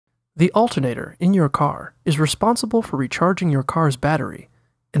The alternator in your car is responsible for recharging your car's battery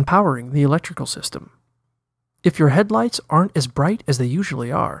and powering the electrical system. If your headlights aren't as bright as they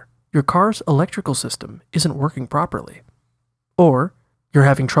usually are, your car's electrical system isn't working properly. Or you're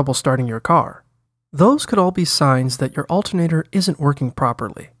having trouble starting your car. Those could all be signs that your alternator isn't working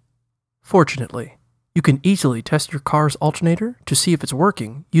properly. Fortunately, you can easily test your car's alternator to see if it's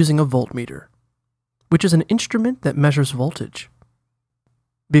working using a voltmeter, which is an instrument that measures voltage.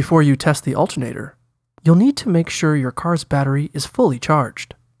 Before you test the alternator, you'll need to make sure your car's battery is fully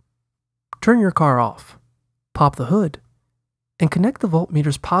charged. Turn your car off, pop the hood, and connect the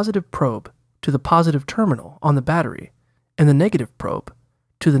voltmeter's positive probe to the positive terminal on the battery and the negative probe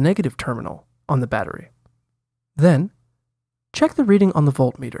to the negative terminal on the battery. Then, check the reading on the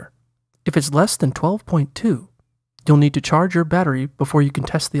voltmeter. If it's less than 12.2, you'll need to charge your battery before you can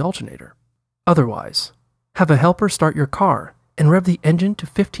test the alternator. Otherwise, have a helper start your car and rev the engine to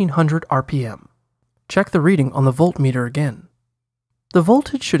 1500 RPM. Check the reading on the voltmeter again. The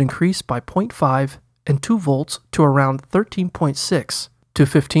voltage should increase by 0.5 and 2 volts to around 13.6 to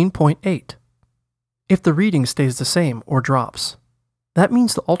 15.8. If the reading stays the same or drops, that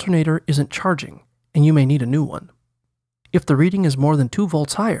means the alternator isn't charging and you may need a new one. If the reading is more than 2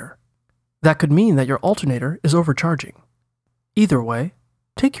 volts higher, that could mean that your alternator is overcharging. Either way,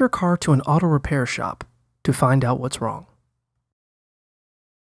 take your car to an auto repair shop to find out what's wrong.